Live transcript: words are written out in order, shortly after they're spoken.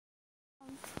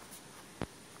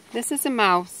This is a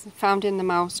mouse found in the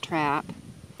mouse trap,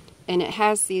 and it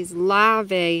has these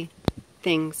larvae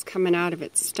things coming out of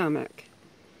its stomach.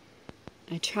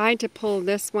 I tried to pull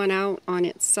this one out on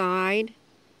its side,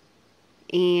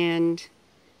 and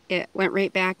it went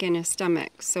right back in his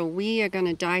stomach. So we are going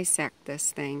to dissect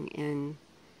this thing and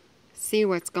see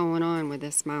what's going on with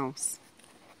this mouse.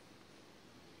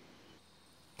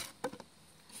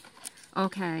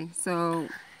 Okay, so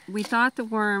we thought the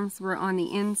worms were on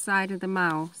the inside of the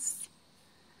mouse,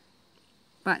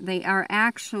 but they are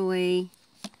actually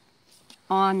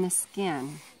on the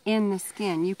skin, in the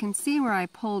skin. You can see where I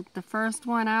pulled the first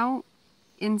one out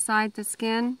inside the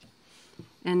skin,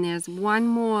 and there's one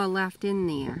more left in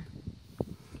there.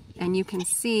 And you can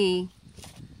see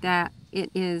that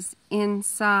it is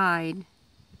inside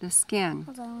the skin.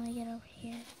 Hold on, let me get over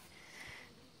here.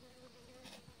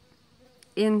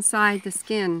 Inside the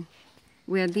skin,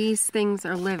 where these things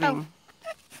are living.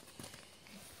 Oh.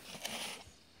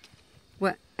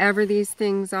 Whatever these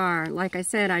things are. Like I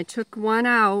said, I took one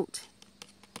out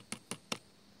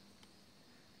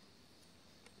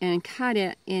and cut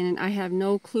it, and I have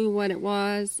no clue what it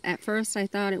was. At first I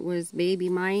thought it was baby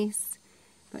mice,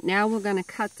 but now we're going to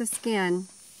cut the skin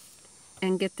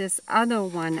and get this other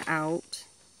one out.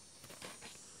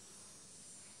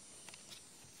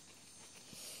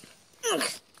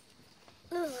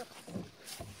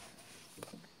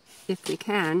 If we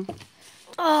can.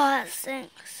 Oh, that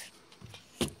stinks.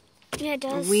 Yeah, it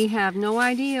does. We have no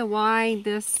idea why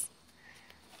this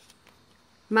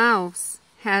mouse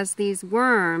has these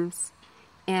worms,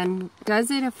 and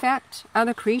does it affect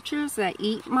other creatures that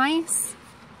eat mice?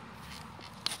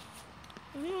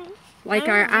 Like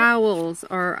our owls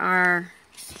or our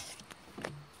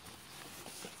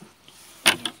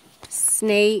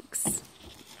snakes,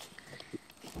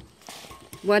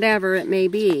 whatever it may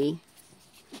be.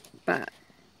 But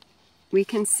we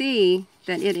can see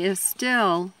that it is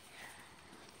still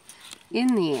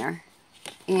in there,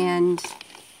 and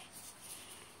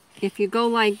if you go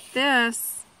like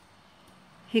this,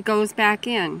 he goes back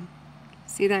in.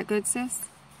 See that good, sis?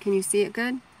 Can you see it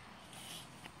good?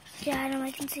 Yeah, I know,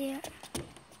 I can see it.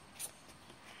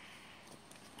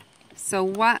 So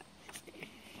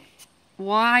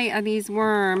why are these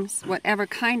worms, whatever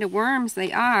kind of worms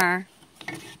they are,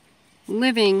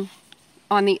 living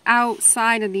on the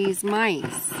outside of these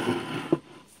mice?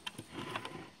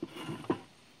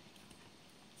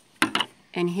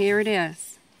 And here it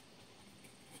is.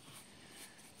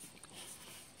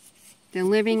 They're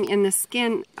living in the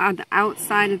skin on the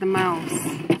outside of the mouse.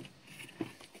 You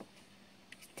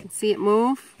can see it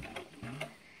move.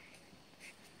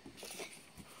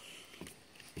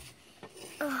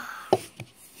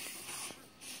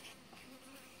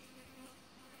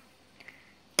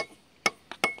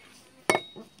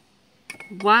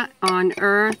 What on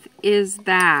earth is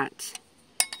that?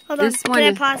 Hold on, can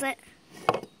I pause it?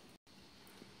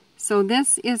 So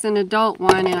this is an adult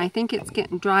one, and I think it's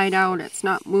getting dried out. It's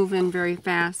not moving very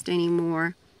fast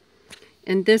anymore.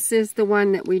 And this is the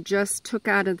one that we just took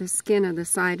out of the skin of the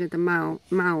side of the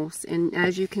mouse. And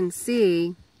as you can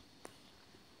see,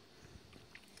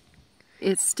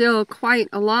 it's still quite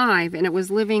alive, and it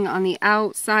was living on the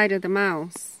outside of the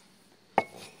mouse.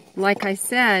 Like I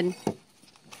said,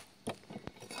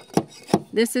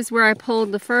 this is where I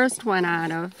pulled the first one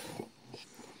out of,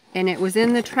 and it was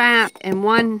in the trap, and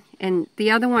the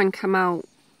other one come out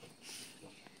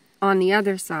on the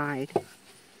other side.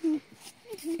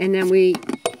 And then we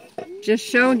just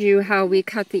showed you how we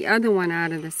cut the other one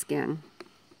out of the skin.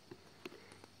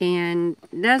 And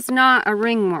that's not a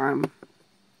ringworm.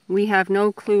 We have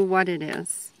no clue what it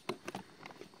is,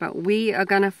 but we are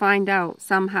going to find out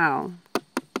somehow.